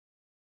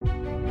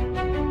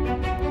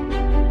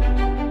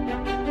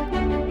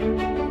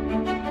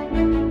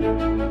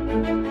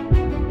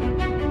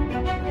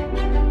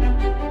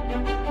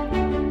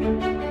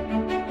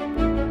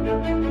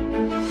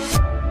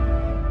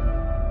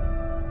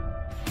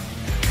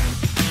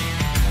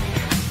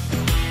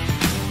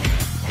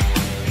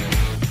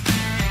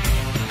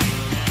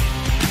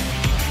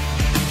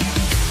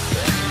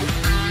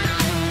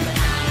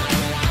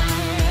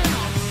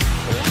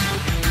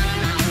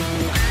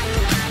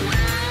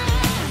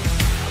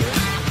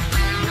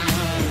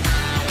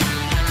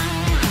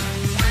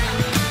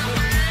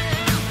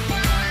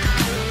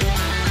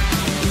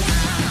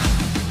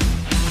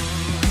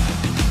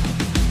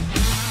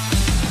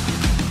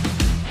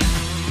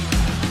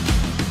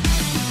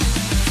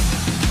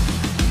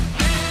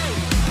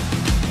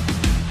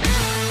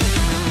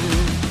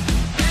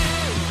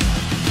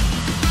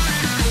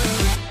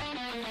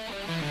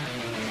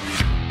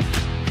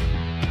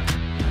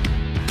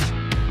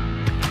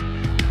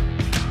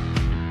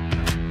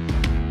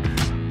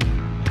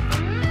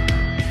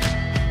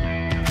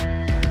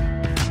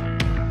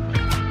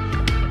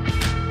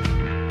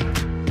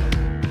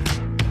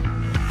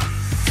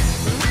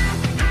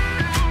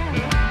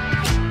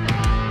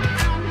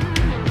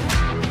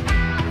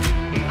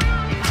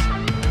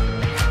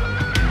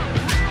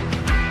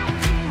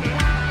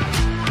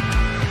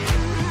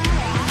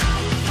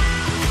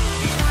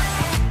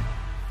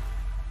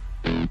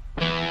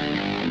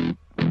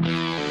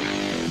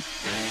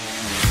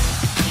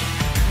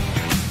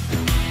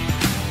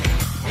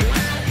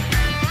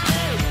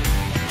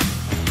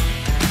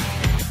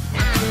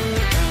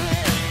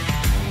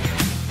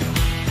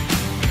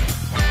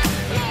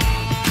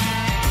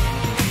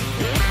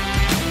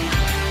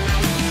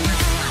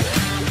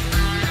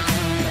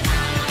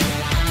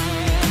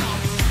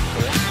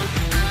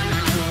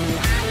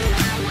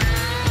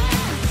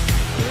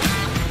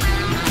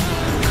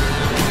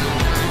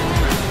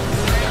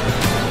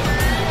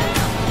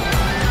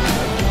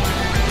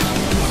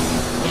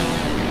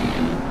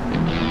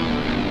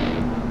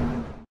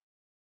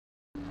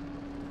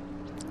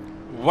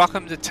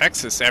Welcome to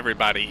Texas,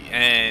 everybody,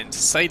 and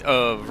site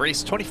of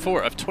race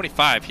 24 of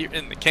 25 here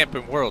in the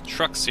Camping World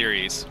Truck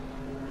Series.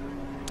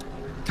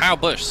 Kyle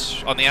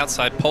Busch on the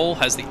outside pole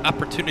has the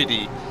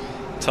opportunity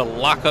to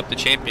lock up the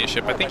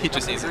championship. I think he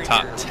just needs a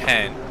top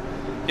 10.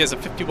 He has a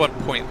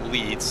 51-point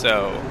lead,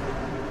 so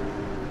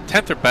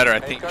 10th or better I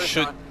think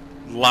should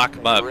lock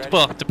him up.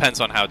 Well, it depends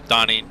on how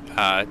Donnie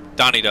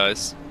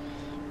does.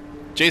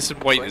 Jason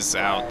White is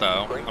out,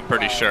 though, I'm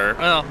pretty sure.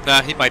 Well,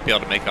 nah, he might be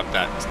able to make up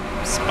that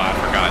spot. I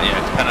forgot. Yeah,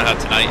 depending on how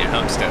tonight at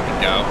Homestead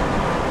would go.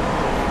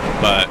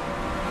 But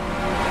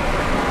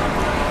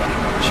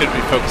shouldn't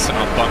be focusing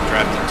on bump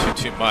drafting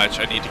too much.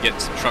 I need to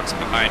get some trucks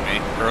behind me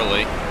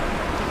early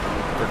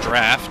for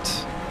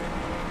draft.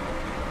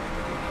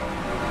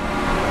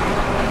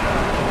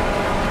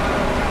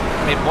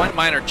 I made one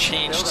minor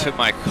change to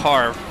my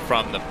car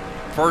from the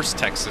first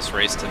Texas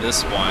race to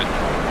this one,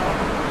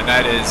 and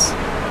that is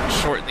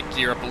shorten the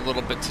gear up a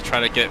little bit to try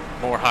to get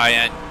more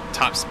high-end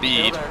top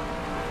speed.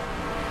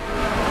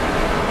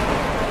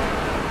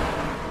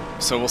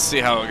 So we'll see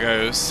how it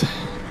goes.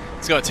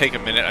 It's going to take a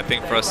minute, I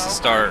think, for us to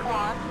start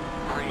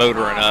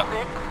motoring up,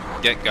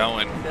 get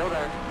going.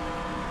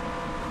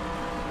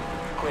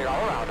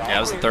 Yeah,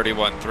 it was a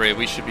 31.3.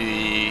 We should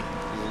be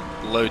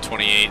low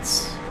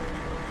 28s.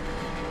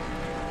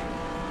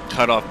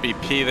 Cut off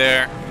BP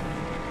there.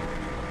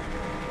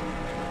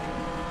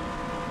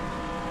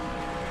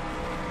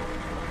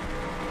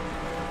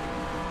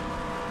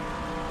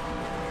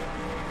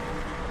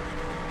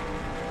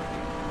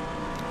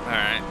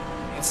 Alright,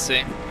 let's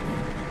see.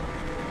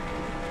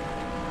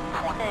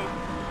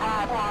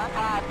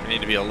 We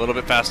need to be a little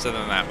bit faster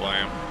than that,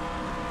 William.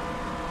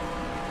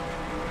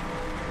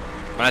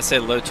 When I say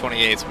low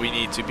 28s, we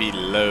need to be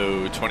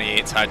low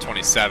 28s, high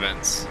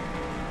 27s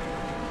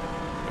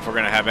if we're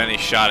going to have any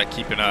shot at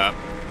keeping up.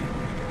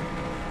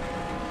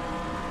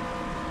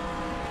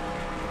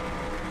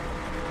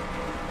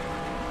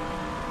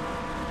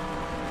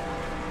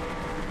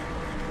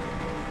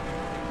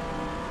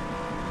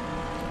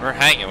 We're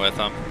hanging with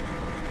them.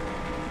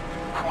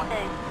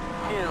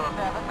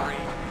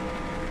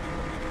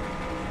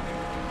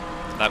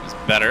 That was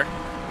better.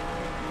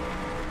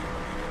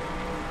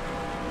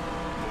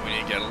 We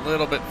need to get a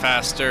little bit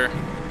faster.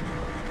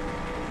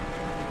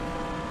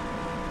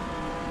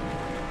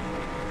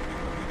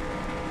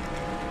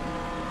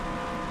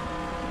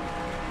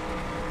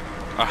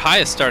 Our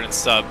highest starting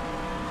sub,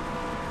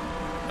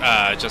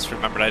 just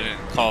remembered I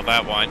didn't call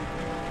that one.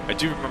 I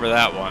do remember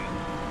that one.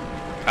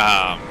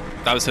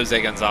 That was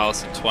Jose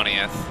Gonzalez in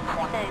 20th.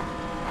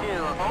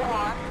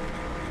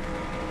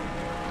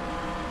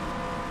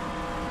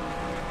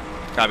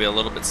 Gotta be a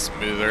little bit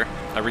smoother.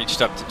 I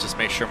reached up to just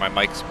make sure my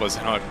mic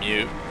wasn't on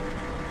mute.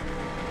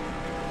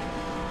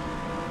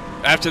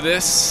 After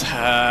this,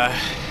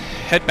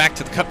 head back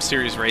to the Cup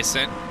Series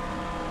racing.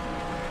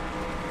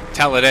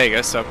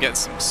 Talladega, so I'm getting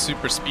some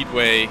super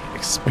speedway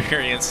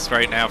experience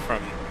right now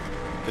from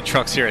the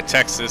trucks here at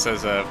Texas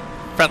as a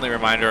friendly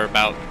reminder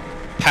about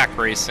pack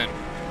racing.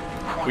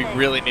 We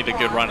really need a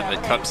good run in the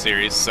Cup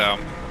Series, so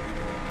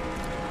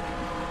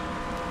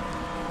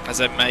as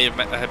I'm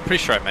pretty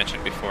sure I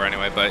mentioned before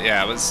anyway, but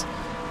yeah, I was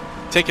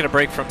taking a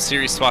break from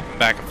series swapping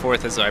back and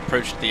forth as I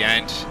approached the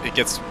end.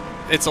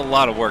 It's a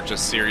lot of work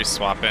just series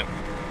swapping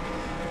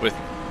with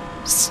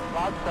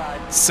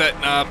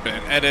setting up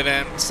and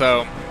editing,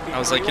 so I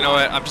was like, you know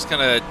what, I'm just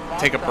gonna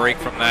take a break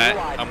from that.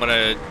 I'm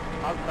gonna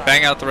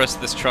bang out the rest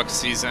of this truck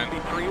season,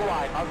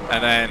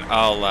 and then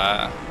I'll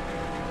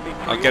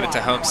get it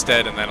to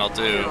Homestead, and then I'll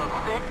do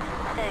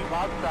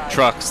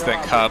trucks,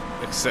 then Cup,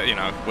 you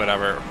know,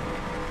 whatever.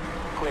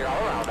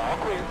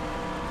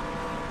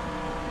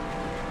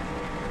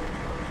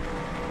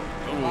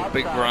 Ooh,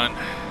 big run.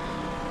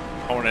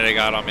 Hornet I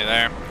got on me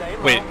there.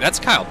 Wait, that's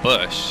Kyle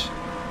Busch.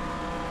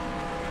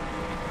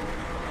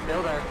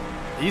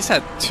 He's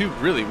had two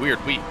really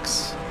weird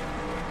weeks.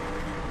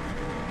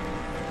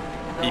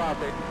 He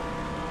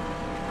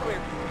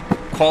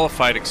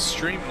qualified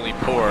extremely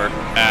poor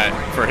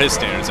for his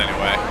standards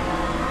anyway,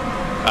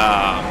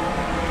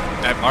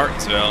 at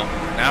Martinsville.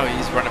 Now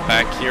he's running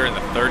back here in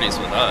the 30s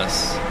with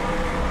us.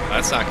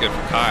 That's not good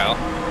for Kyle.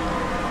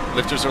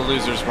 Lifters are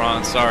losers,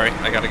 Ron. Sorry,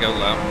 I gotta go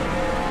low.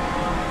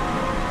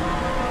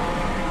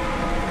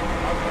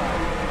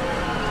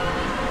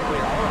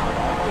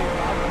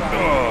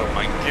 Oh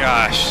my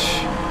gosh.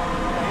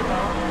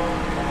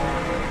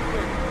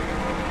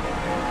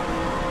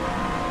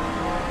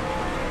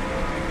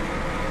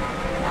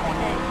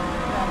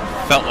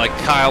 Felt like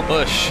Kyle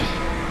Busch,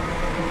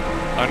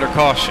 under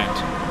caution,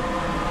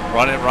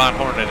 running Ron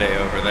Hornaday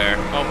over there.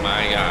 Oh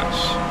my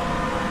gosh.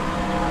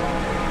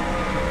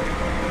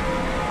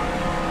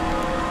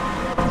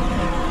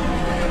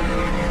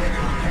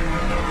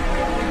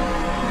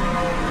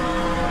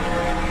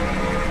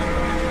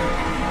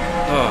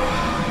 Oh,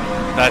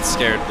 that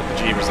scared the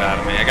bejeebers out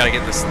of me. I gotta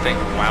get this thing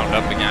wound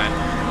up again.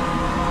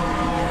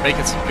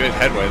 Making some good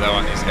headway though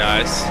on these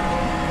guys.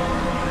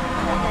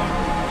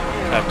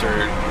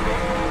 After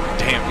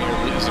damn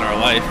near losing our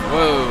life.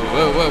 Whoa,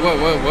 whoa, whoa, whoa,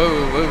 whoa,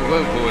 whoa, whoa,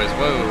 whoa, boys,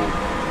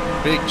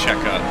 whoa. Big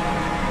checkup.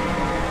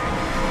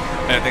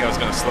 didn't think I was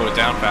going to slow it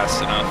down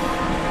fast enough.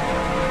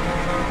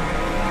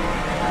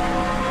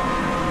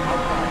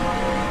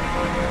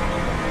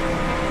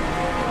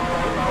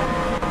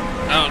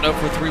 I don't know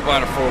if we're 3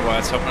 wide or 4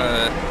 wide, so I'm going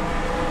to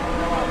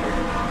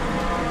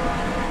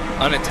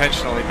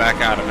unintentionally back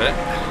out of it.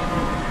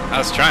 I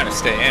was trying to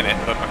stay in it,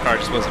 but my car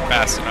just wasn't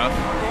fast enough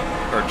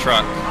for a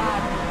truck.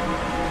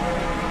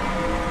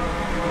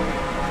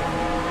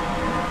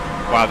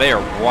 Wow, they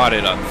are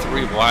wadded up,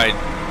 3 wide,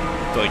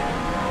 like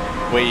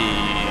way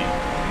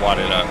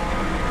wadded up.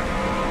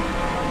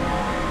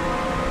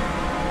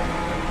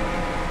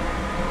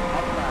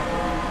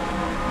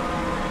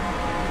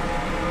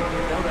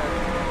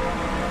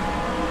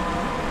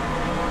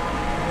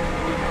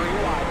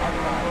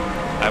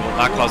 I will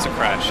not cause a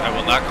crash. I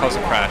will not cause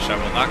a crash. I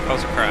will not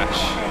cause a crash.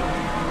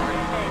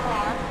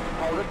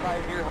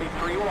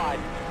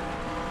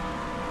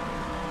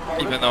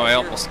 Even though I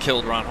almost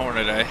killed Ron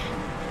Hornaday.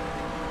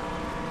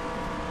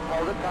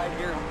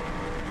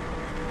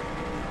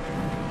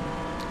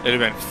 It'd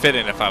have been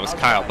fitting if I was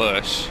Kyle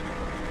Busch.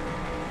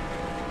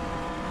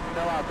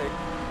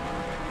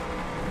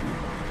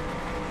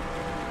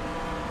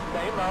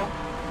 Stay low.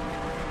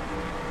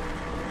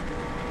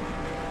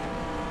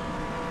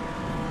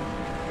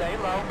 Stay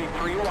low. Be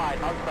 3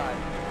 wide outside.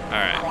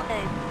 Alright.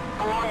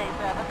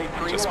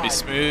 Just be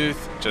smooth.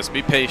 Just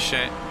be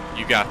patient.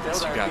 You got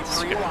this. You got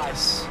this. You got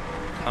this.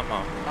 Come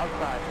on.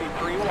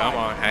 Come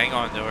on. Hang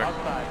on to her.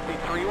 Be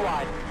 3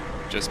 wide.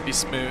 Just be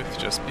smooth.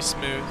 Just be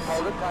smooth.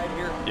 Hold it tight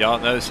here. Y'all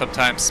know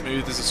sometimes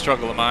smooth is a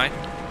struggle of mine.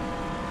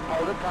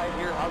 Hold it tight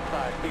here.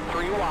 Outside. Be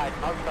 3 wide.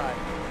 Outside.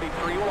 Be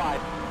 3 wide.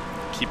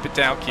 Keep it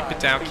down. Keep it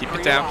down. Keep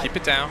it down. Keep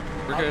it down.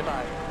 We're good.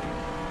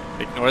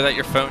 Ignore that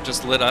your phone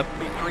just lit up.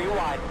 Be 3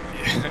 wide.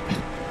 25.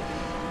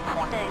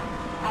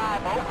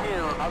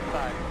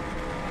 Outside.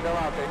 Still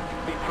out there.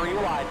 Be 3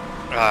 wide.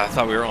 I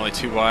thought we were only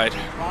 2 wide.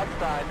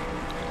 Outside.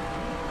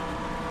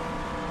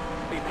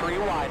 Be 3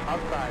 wide.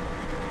 Outside.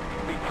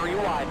 Be 3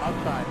 wide.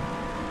 Outside.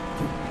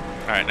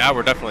 Alright, now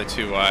we're definitely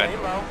 2 wide. Stay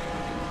low.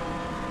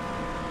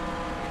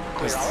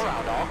 Clear all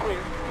around. All clear.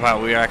 Wow,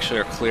 we actually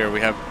are clear. We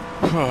have...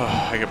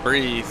 I can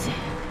breathe.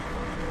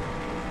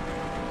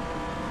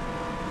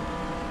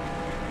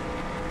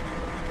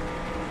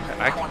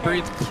 I can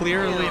breathe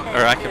clearly,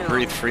 or I can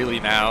breathe freely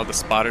now. The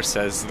spotter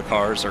says the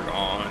cars are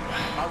gone.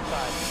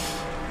 Outside.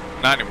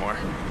 Not anymore.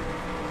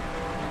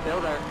 Still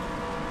there.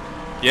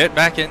 Get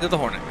back into the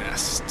hornet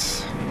nest.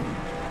 Still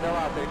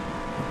out there.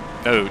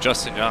 No,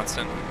 Justin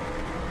Johnson.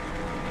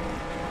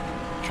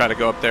 Try to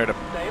go up there to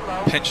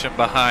pinch him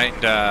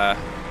behind the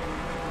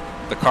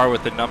car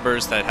with the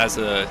numbers that has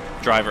a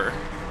driver.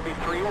 Be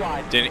 3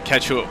 wide. Didn't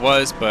catch who it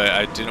was, but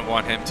I didn't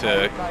want him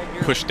to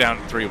push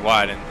down 3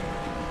 wide, and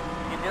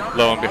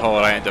lo and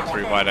behold, I end up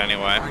 3 wide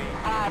anyway.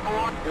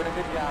 Doing a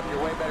good job.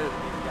 You're way better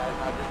than these guys.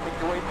 Now just take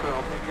your way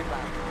through. Take your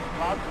time.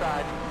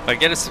 Outside. If I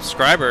get a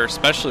subscriber,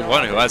 especially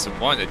one who hasn't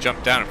won, to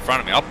jump down in front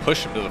of me, I'll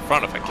push him to the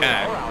front if I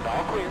can.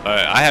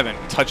 But I haven't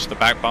touched the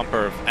back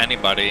bumper of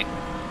anybody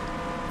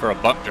for a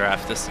bump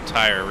draft this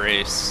entire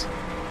race.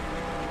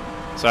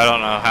 So I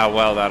don't know how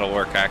well that'll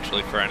work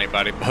actually for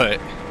anybody,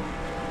 but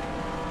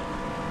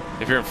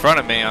if you're in front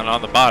of me and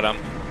on the bottom,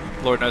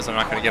 Lord knows I'm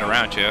not going to get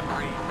around you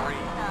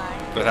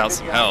without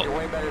some help. You're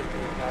way better than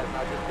these guys.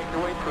 Now just take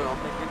your way through.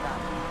 Take your time.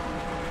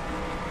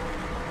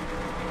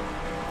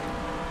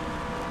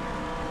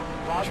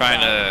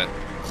 Trying to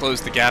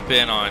close the gap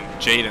in on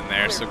Jaden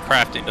there so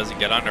Crafting doesn't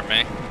get under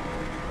me.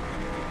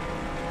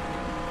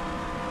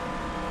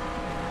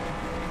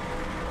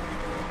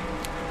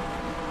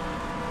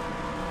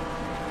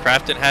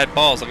 Crafton had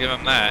balls, I'll give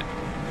him that.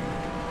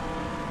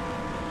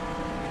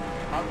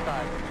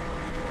 Outside.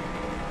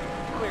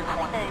 Clear 2,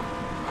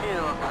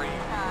 3.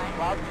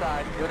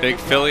 Outside. Big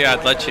Philly,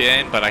 I'd let you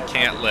in, but I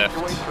can't lift.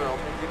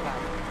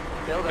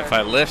 If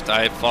I lift,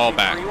 I fall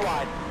back.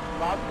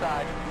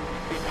 Outside.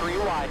 Be 3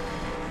 wide.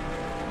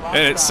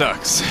 And it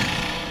sucks.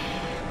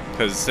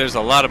 Because there's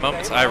a lot of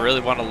moments I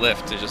really want to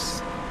lift to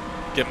just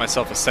give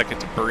myself a second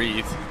to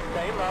breathe.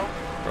 Stay low.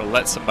 Or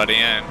let somebody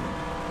in.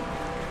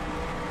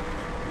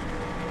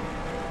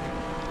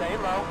 Stay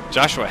low.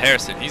 Joshua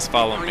Harrison, he's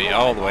following me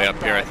all the way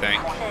up here, I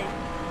think.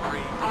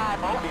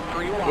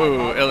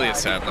 Whoa, Elliott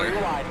Sadler.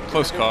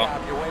 Close call.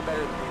 You're way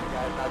better than these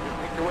guys. Now just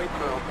take your way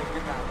through. Take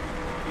your time.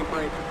 Keep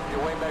racing.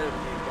 You're way better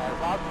than these guys.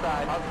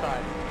 Outside.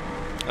 Outside.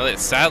 Elliott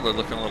Sadler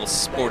looking a little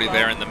sporty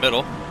there in the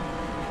middle.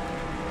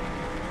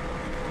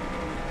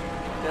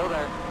 Still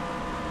there.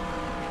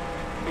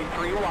 Be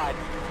 3 wide.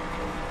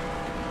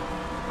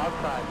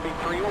 Outside. Be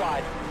 3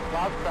 wide.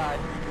 Outside.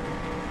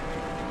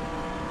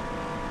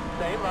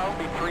 Stay low.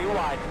 Be 3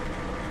 wide.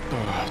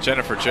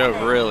 Jennifer Joe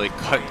really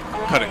cut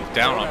it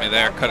down on me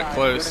there, cut it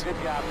close.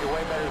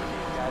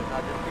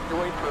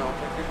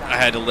 I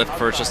had to lift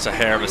for just a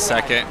hair of a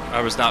second.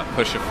 I was not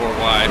pushing 4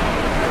 wide.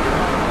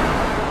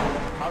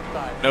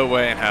 No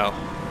way in hell.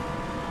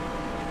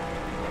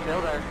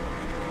 Still there.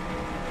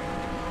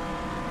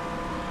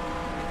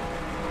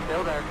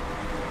 Still there.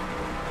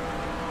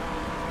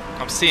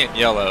 I'm seeing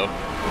yellow.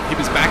 He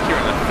was back here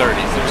in the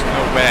 30s. There's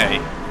no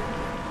way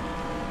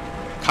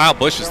Kyle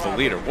Busch is the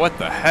leader. What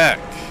the heck?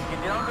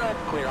 You're doing good.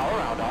 Clear all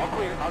around. All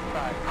clear.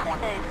 Outside.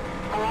 28,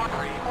 4,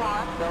 3,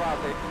 1. Still out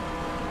there.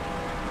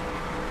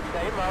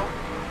 Stay low.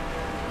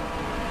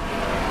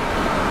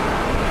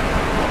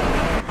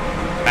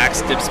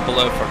 Max dips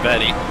below for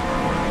Betty.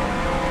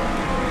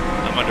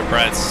 I'm under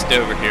Brad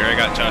Stover here. I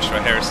got Joshua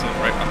Harrison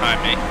right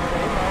behind me.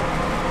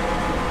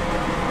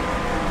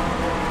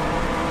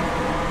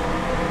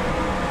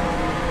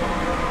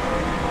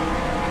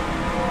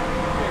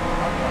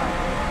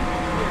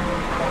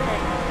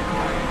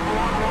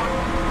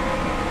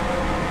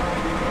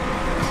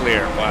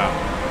 Clear, wow.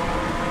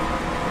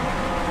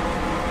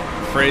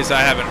 Phrase I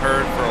haven't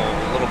heard for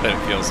a little bit,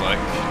 it feels like.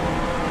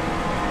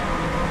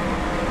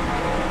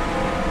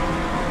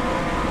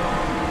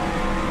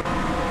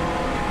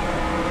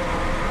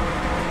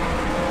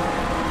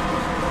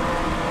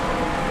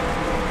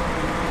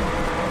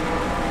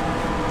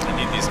 I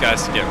need these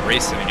guys to get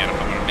racing again if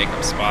I'm going to make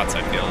them spots,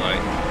 I feel like.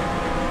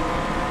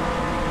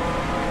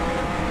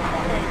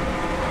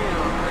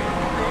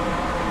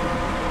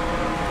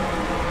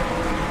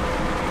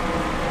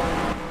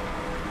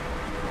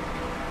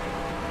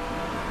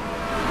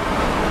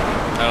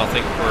 I don't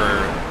think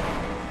we're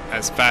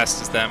as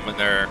fast as them when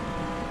they're...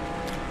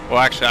 Well,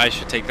 actually, I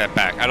should take that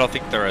back. I don't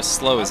think they're as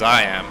slow as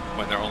I am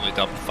when they're only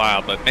double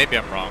file, but maybe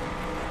I'm wrong.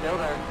 Still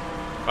there.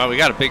 Well, we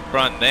got a big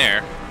run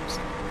there.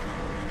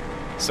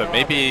 So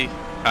maybe...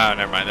 Oh,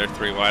 never mind. They're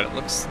 3 wide. It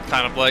looks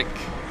kind of like...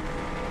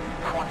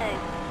 28,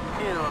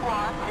 2,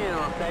 1,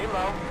 2. Stay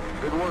low.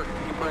 Good work.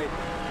 Keep racing.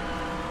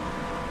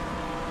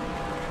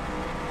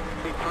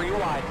 Be 3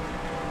 wide.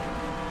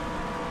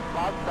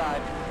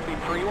 Outside. Be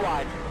 3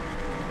 wide.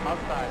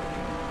 Outside.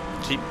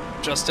 Keep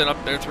Justin up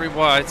there 3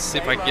 wide. See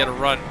if I can get a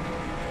run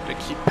to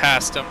keep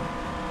past him.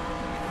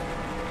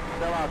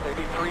 Still out there.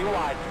 Be 3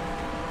 wide.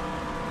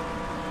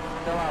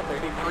 Still out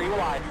there. Be 3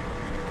 wide.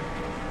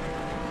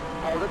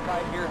 Hold it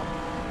tight here.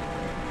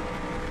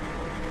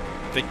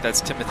 I think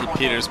that's Timothy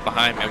Peters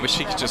behind me. I wish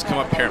he could just come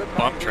up here and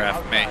bump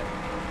draft me.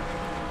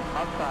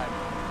 Outside.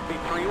 Be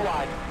 3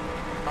 wide.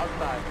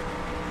 Outside.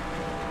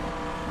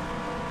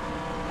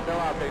 Still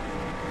out there.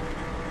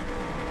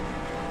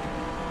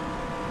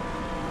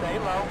 Stay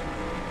low.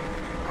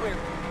 Clear.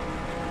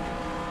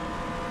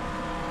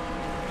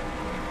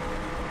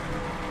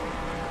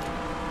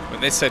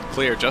 When they said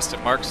clear,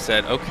 Justin Marks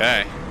said,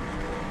 okay.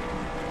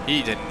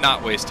 He did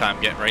not waste time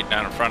getting right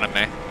down in front of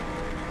me.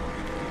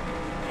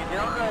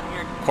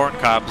 Corn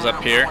Cob's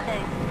up here. 3, 3,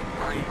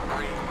 2.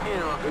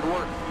 Good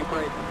work. Keep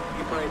racing.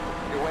 Keep racing.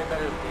 You're way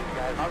better than these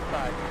guys.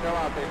 Outside. Still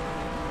out there.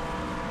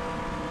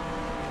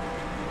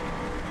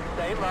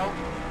 Stay low.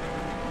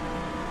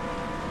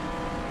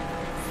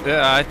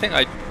 Yeah, I think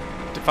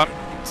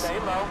Stay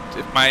low.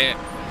 if my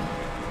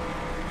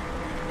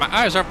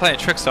eyes aren't playing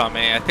tricks on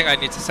me, I think I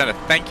need to send a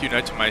thank you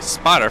note to my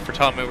spotter for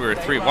telling me we were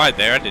 3 wide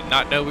there. I did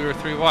not know we were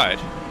 3 wide.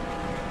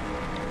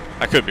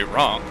 I could be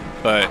wrong,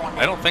 but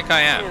I don't think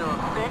I am.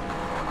 6,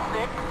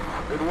 6.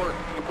 Good work.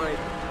 Keep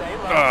racing. Stay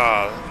low.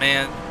 Oh,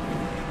 man.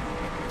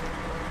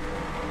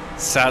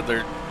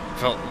 Sadler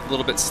felt a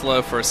little bit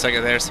slow for a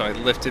second there, so I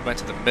lifted, went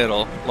to the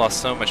middle.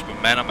 Lost so much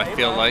momentum, I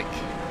feel like.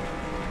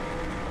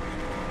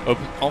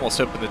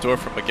 Almost opened the door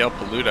for Miguel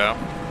Paludo.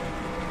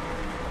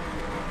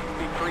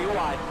 Be 3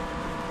 wide.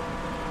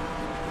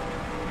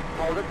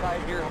 Hold it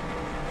tight here.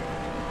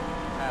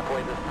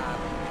 Halfway this time.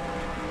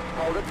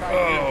 Hold it tight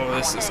here. Oh,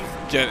 this is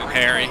getting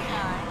hairy.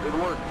 Good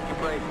work.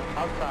 Keep racing.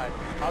 Outside.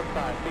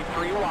 Outside. Be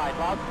 3 wide.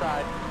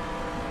 Outside.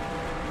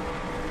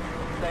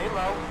 Stay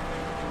low.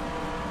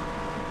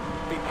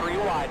 Be 3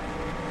 wide.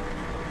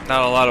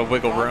 Not a lot of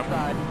wiggle room.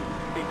 Outside.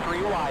 Be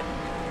 3 wide.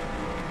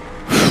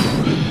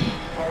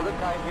 Hold it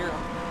tight here.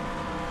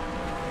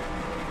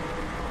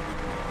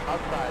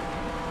 Outside.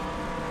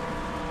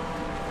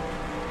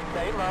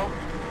 Stay low.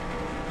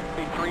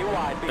 Be 3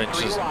 wide. Be Then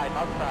 3 just wide.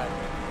 Outside.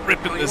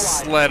 Ripping this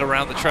sled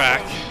around the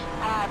track.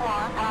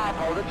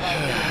 Hold it tight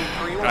here. Be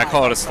 3 And wide. I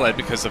call it a sled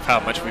because of how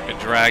much we've been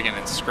dragging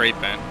and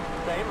scraping.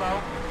 Stay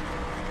low.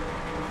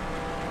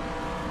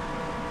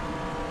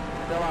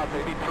 Still out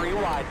there. Be 3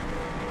 wide.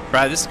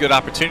 Brad, this is a good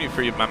opportunity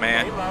for you, my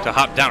man, to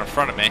hop down in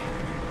front of me.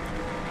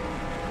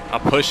 I'll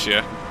push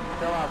you.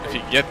 Still out If there.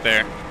 you can get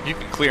there, you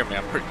can clear me.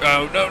 I'm pretty.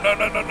 Oh, no, no,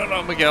 no, no, no,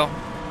 no, Miguel.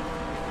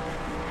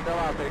 Still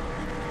out there.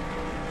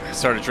 I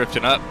started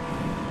drifting up.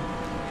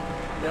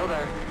 Still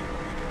there.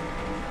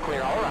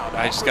 Clear all around.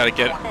 I just got to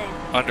get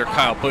under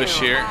Kyle Busch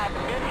here. All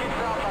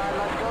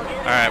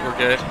right, we're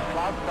good.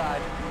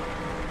 Outside.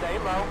 Stay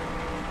low.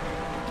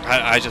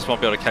 I just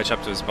won't be able to catch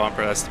up to his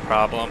bumper. That's the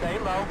problem. Stay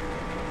low.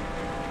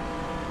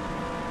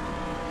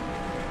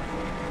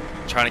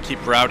 Trying to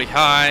keep Rowdy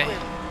high.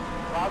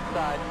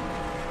 Outside.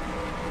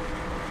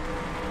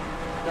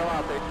 Still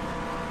out there.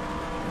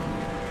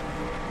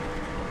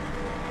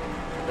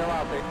 Still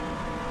out there.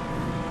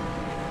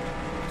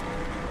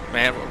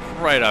 Man,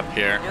 we're right up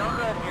here. You're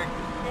good here.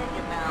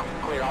 Continue now.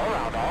 Clear all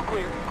around. All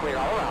clear. Clear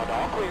all around.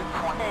 All clear.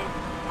 28,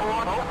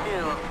 4,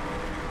 2.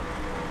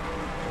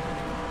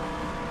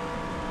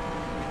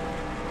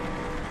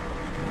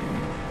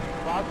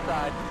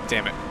 Outside.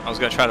 Damn it. I was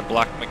going to try to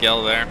block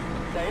Miguel there.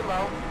 Stay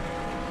low.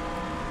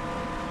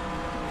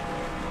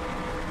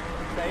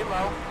 Stay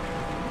low.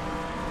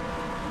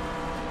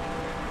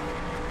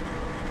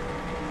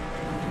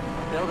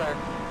 Still there.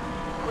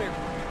 Clear.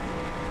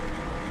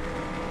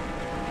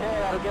 Okay,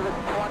 that'll give us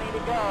 20 to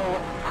go.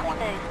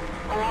 20.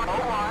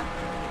 401.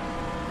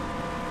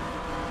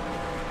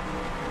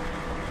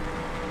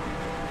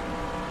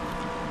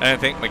 I didn't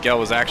think Miguel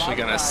was actually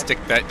going to stick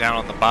that down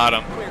on the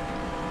bottom. Clear.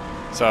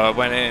 So I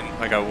went in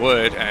like I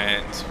would,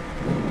 and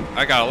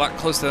I got a lot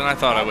closer than I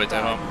thought I would to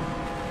him.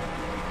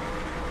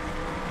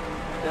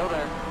 Still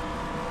there.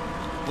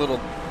 Little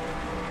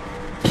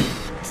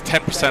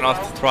 10%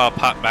 off the throttle,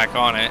 pop back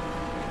on it.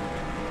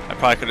 I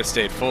probably could have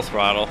stayed full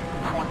throttle.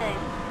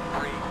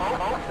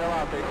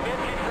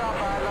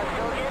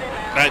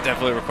 That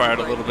definitely required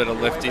a little bit of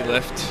lifty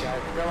lift.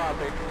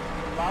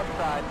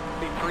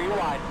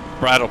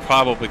 Brad will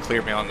probably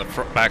clear me on the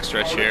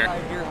backstretch here.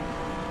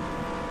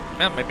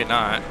 Yeah, maybe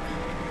not.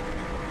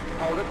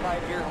 Hold it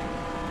tight here.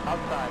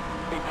 Outside.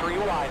 Be 3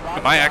 wide.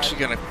 Am I actually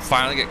going to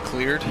finally get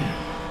cleared?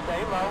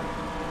 Stay low.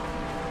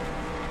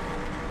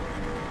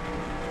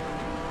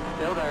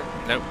 Still there.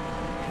 Nope.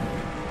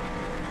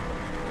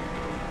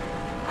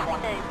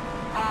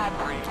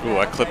 Ooh,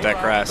 I clipped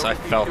that grass. I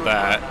felt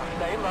that.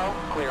 Stay low.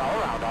 Clear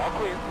all around. All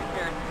clear.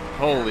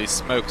 Holy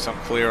smokes, I'm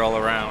clear all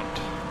around.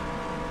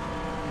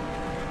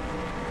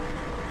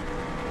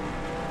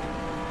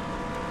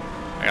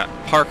 I got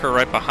Parker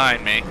right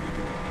behind me.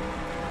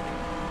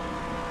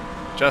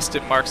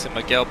 Justin Marks and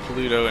Miguel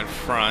Paludo in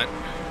front.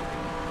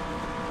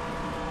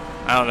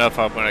 I don't know if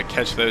I'm going to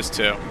catch those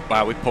two.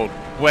 Wow, we pulled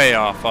way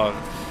off of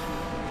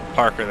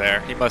Parker there.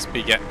 He must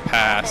be getting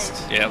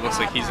past. Yeah, it looks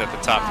like he's at the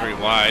top 3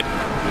 wide.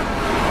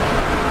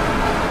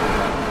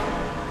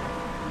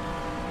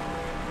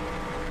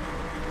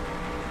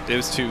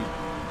 Those two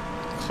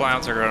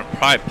clowns are going to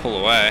probably pull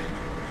away.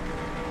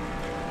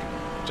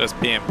 Just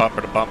being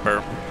bumper to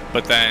bumper.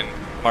 But then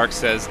Mark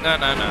says, no,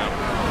 no, no.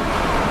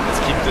 Let's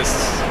keep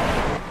this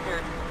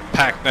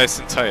packed nice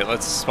and tight.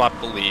 Let's swap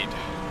the lead.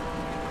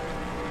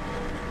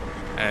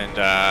 And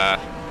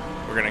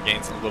we're going to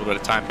gain a little bit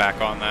of time back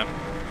on them.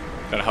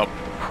 Going to help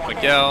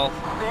Miguel.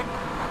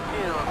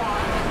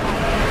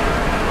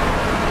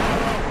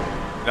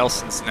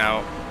 Nelson's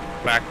now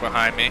back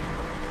behind me.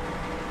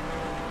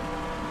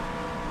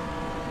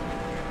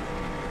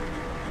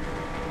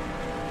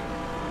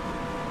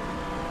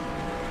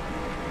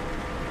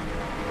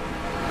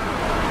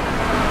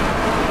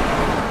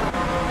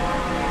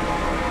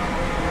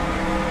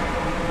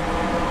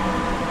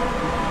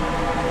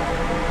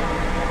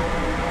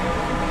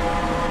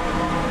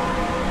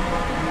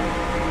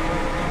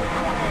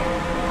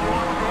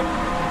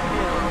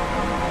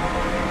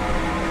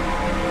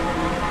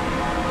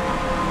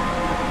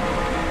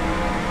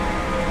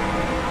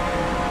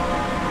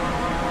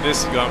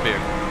 This is going to be a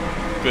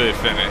good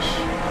finish.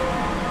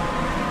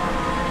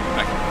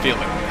 I can feel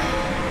it.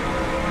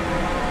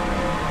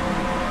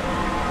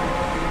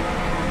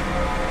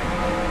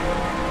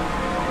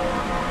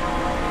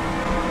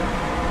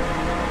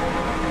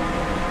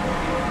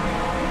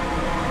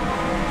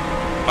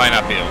 Might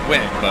not be a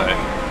win, but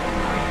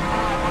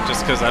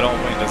just because I don't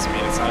win doesn't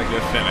mean it's not a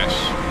good finish.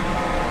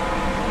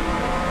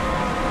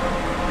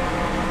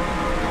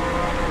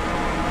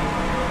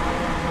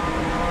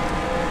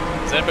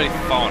 Is anybody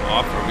falling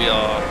off? Are we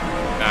all?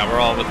 Nah, we're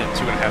all within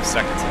 2.5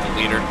 seconds of the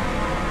leader.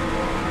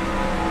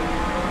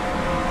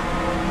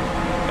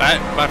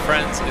 That, my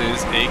friends,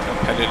 is a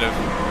competitive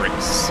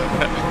race.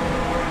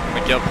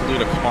 Miguel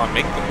Paludo, come on,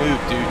 make the move,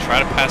 dude.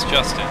 Try to pass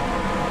Justin.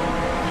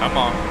 Come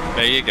on,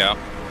 there you go.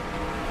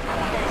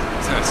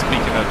 So,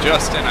 speaking of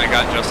Justin, I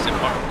got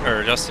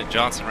Justin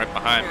Johnson right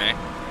behind me.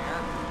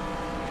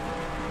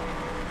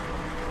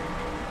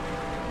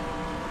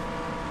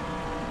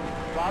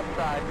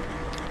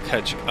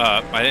 Catch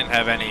up. I didn't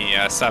have any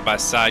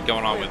side-by-side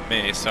going on with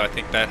me, so I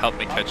think that helped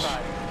me catch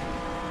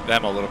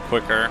them a little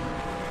quicker.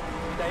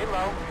 Stay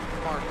low.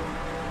 Mark.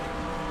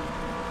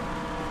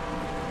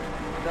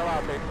 Still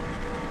out there.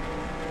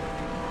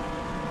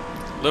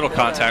 Little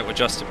contact with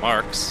Justin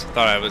Marks.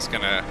 Thought I was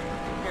going to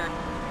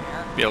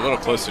be a little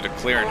closer to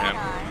clearing him.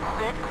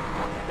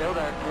 Still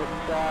there.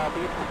 Just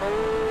be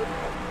smooth.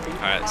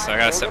 Alright, so I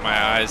got to set my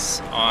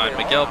eyes on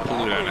Miguel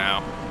Paludo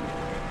now.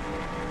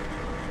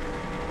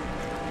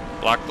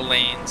 Block the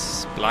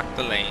lanes, block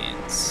the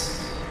lanes.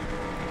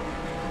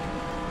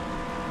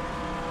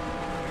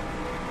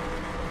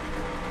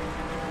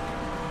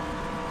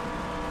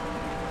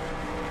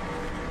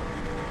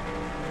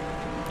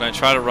 I'm going to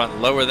try to run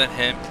lower than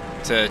him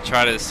to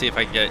try to see if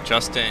I can get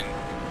Justin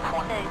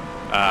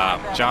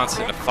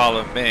Johnson to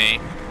follow me.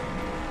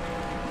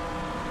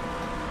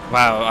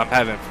 Wow, I'm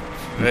having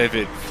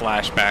vivid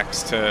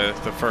flashbacks to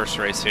the first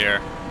race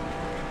here.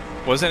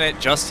 Wasn't it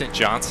Justin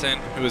Johnson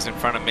who was in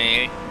front of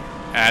me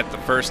at the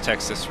first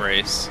Texas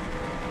race?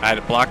 I had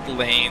to block the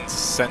lanes,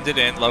 send it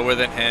in lower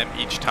than him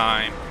each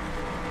time.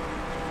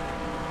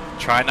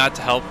 Try not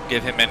to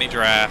give him any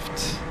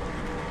draft.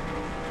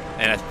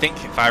 And I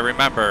think, if I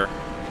remember,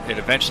 it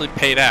eventually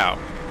paid out.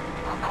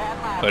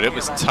 but it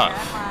was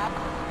tough.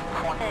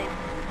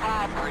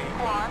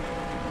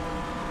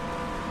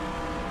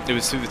 It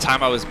was through the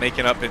time I was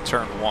making up in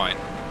turn 1,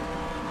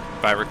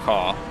 if I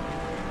recall.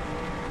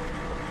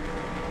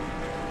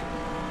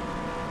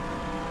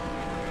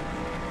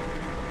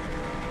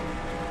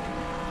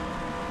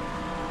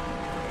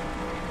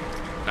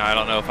 Now, I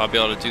don't know if I'll be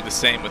able to do the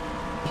same with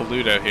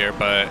Paludo here,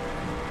 but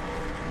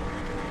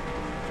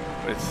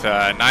with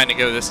 9 to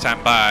go this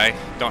time by,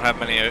 don't have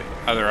many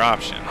other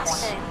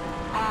options.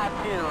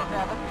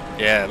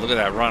 Yeah, look at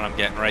that run I'm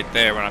getting right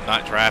there when I'm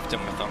not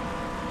drafting with them.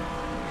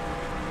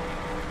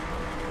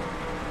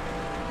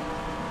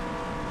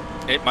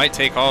 It might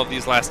take all of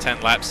these last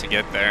 10 laps to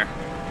get there.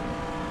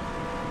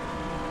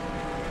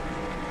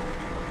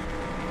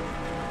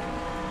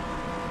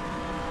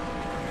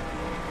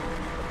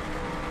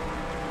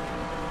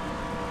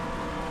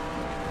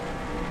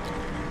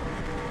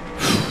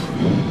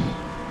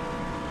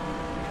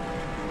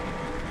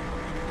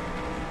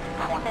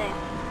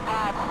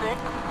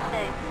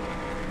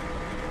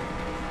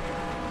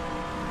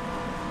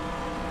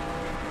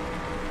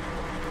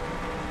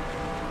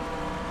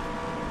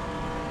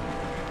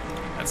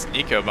 That's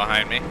Nikko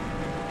behind me.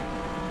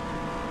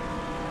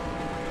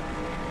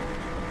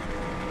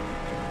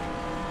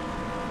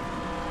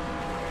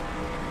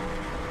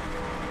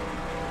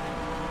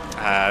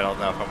 I don't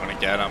know if I'm going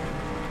to get him.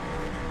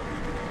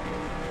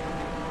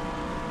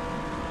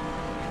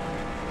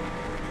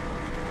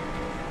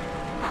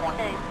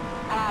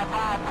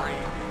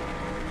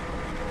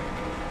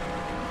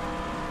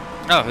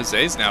 Oh,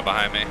 Jose's now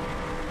behind me.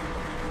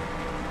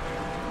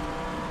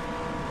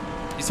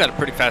 He's had a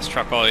pretty fast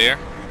truck all year.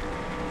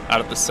 Out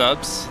of the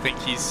subs, I think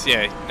he's,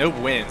 yeah, no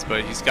wins,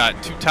 but he's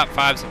got 2 top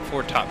 5s and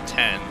 4 top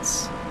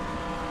 10s.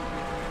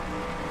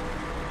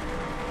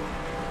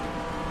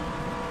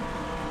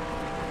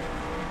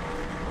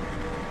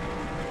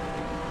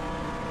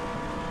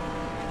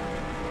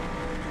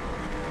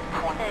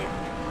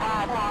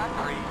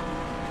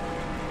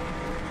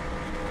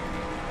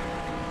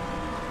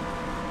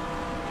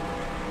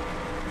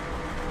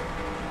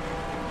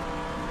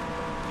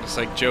 Looks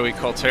like Joey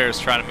Coulter is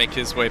trying to make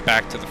his way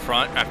back to the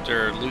front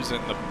after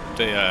losing the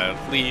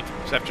lead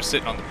after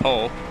sitting on the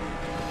pole.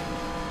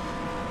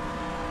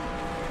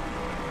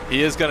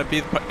 He is going to be,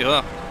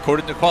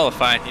 according to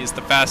qualifying, he's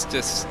the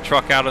fastest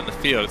truck out on the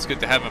field. It's good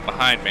to have him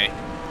behind me.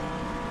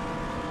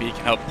 Maybe he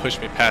can help push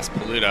me past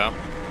Paludo.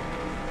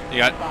 You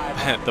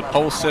got the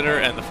pole sitter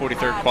and the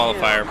 43rd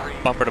qualifier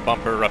bumper to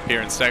bumper up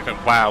here in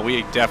second. Wow,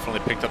 we definitely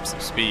picked up some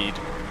speed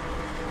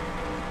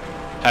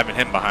having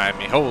him behind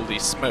me. Holy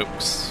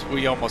smokes.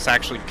 We almost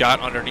actually got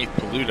underneath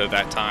Paludo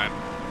that time.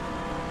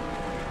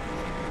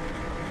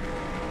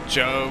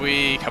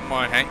 Joey, come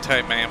on, hang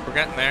tight, man. We're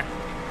getting there.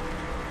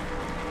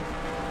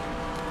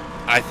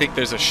 I think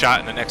there's a shot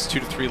in the next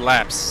 2 to 3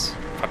 laps.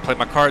 If I play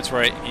my cards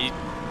right, he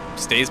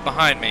stays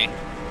behind me.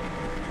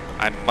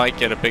 I might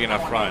get a big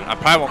enough run. I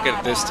probably won't get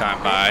it this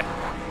time by.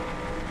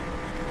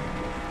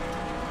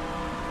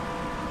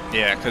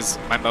 Yeah, because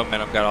my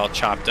momentum got all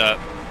chopped up.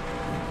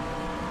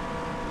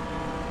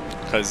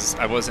 Because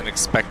I wasn't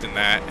expecting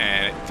that,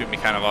 and it threw me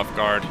kind of off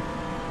guard.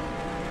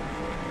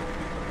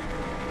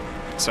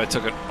 So I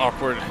took an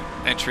awkward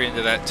entry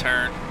into that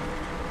turn.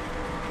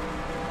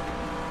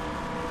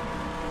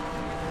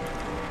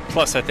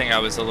 Plus, I think I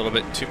was a little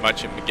bit too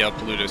much in Miguel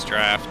Paludo's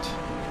draft.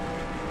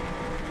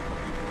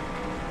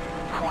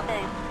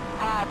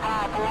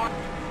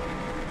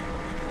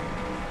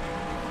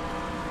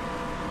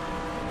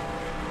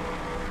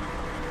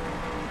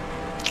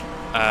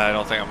 I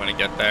don't think I'm going to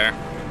get there.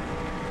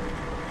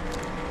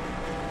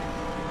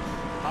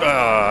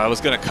 I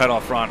was going to cut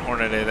off Ron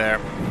Hornaday there.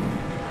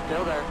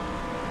 Still there.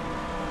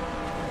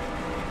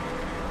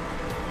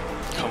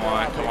 Come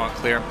on,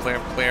 clear him, clear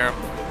him, clear him.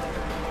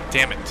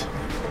 Damn it.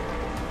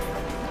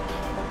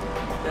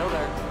 Still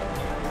there.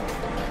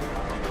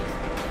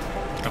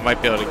 I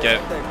might be able to get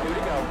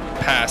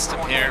past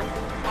him here.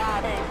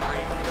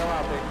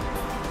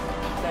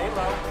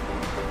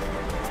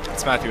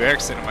 It's Matthew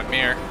Erickson in my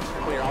mirror.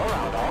 Clear all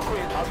around, all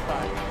clear,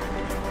 outside.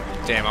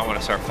 Damn, I want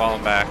to start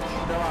falling back.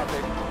 Still out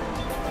there.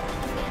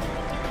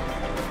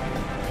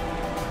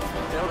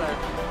 Still there.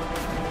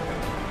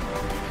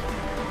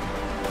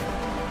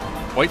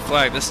 White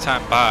flag this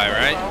time by,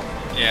 right?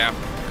 Yeah,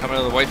 coming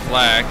to the white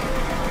flag.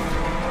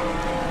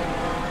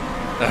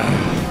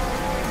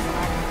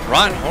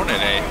 Ron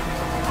Hornaday.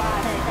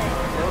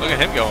 Look at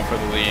him going for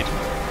the lead.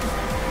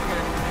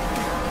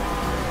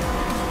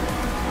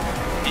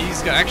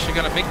 He's actually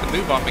going to make the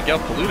move on Miguel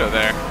Paludo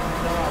there.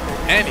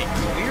 And he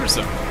clears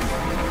him.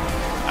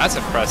 That's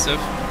impressive.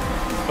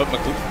 But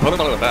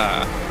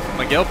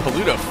Miguel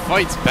Paludo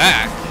fights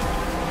back.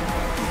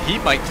 He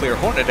might clear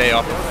Hornaday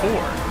off of 4.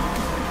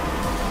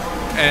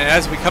 And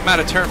as we come out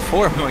of turn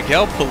 4,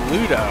 Miguel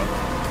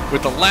Paludo,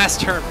 with the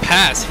last turn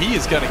pass, he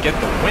is going to get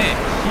the win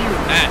here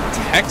at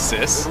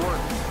Texas.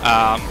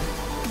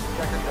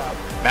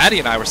 Maddie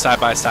and I were side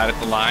by side at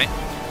the line,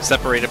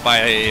 separated by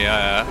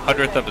a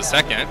 100th of a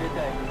second.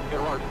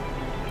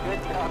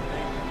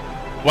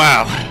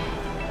 Wow.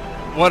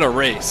 What a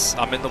race.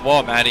 I'm in the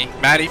wall, Maddie.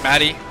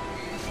 Maddie.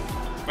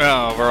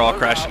 Oh, we're all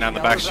crashing down the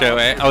back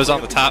straightaway. I was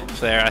on the top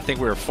there. I think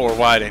we were 4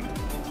 wide. And,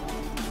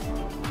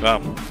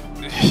 well,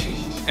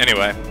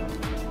 anyway.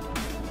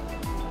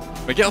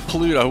 Miguel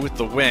Paludo with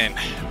the win.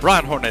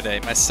 Ron Hornaday,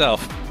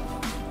 myself.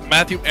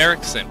 Matthew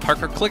Erickson,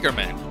 Parker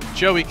Kligerman,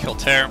 Joey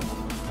Kilter,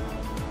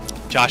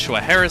 Joshua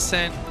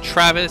Harrison,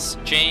 Travis,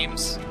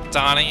 James,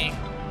 Donnie,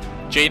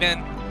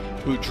 Jaden,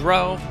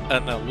 Boudreaux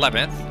in the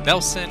 11th,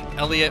 Nelson,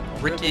 Elliott,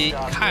 Ricky,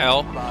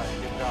 Kyle.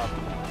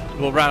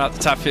 We'll round out the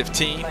top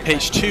 15.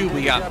 Page 2,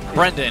 we got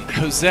Brendan,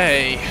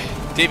 Jose,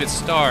 David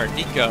Starr,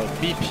 Nico,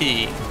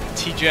 BP,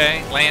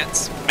 TJ,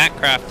 Lance, Matt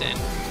Crafton,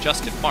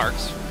 Justin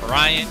Marks,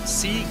 Ryan,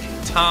 Sieg,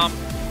 Tom,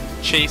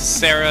 Chase,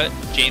 Sarah,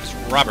 James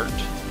Robert,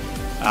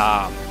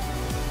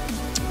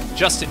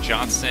 Justin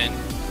Johnson,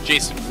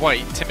 Jason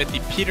White, Timothy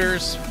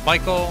Peters,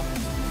 Michael,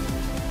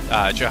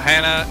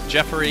 Johanna,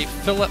 Jeffrey,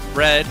 Philip,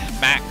 Red,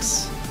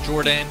 Max,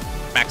 Jordan,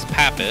 Max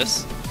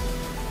Pappas,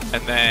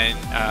 and then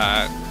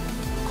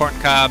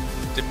Corncob,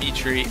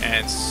 Dimitri,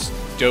 and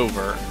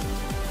Stover.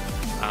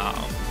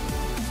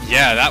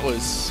 Yeah, that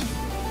was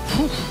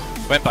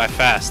went by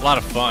fast. A lot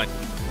of fun.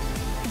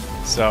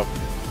 So,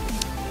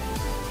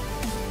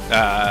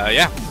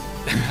 yeah.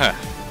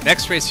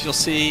 Next race you'll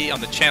see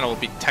on the channel will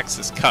be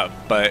Texas Cup,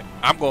 but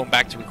I'm going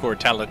back to record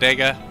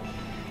Talladega,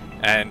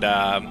 and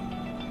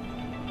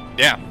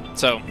yeah.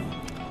 So,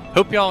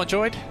 hope you all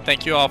enjoyed.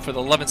 Thank you all for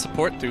the love and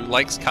support through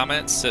likes,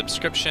 comments,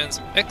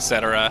 subscriptions,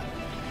 etc.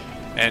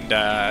 And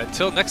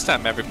until next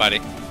time,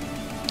 everybody,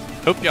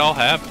 hope you all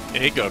have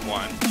a good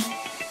one.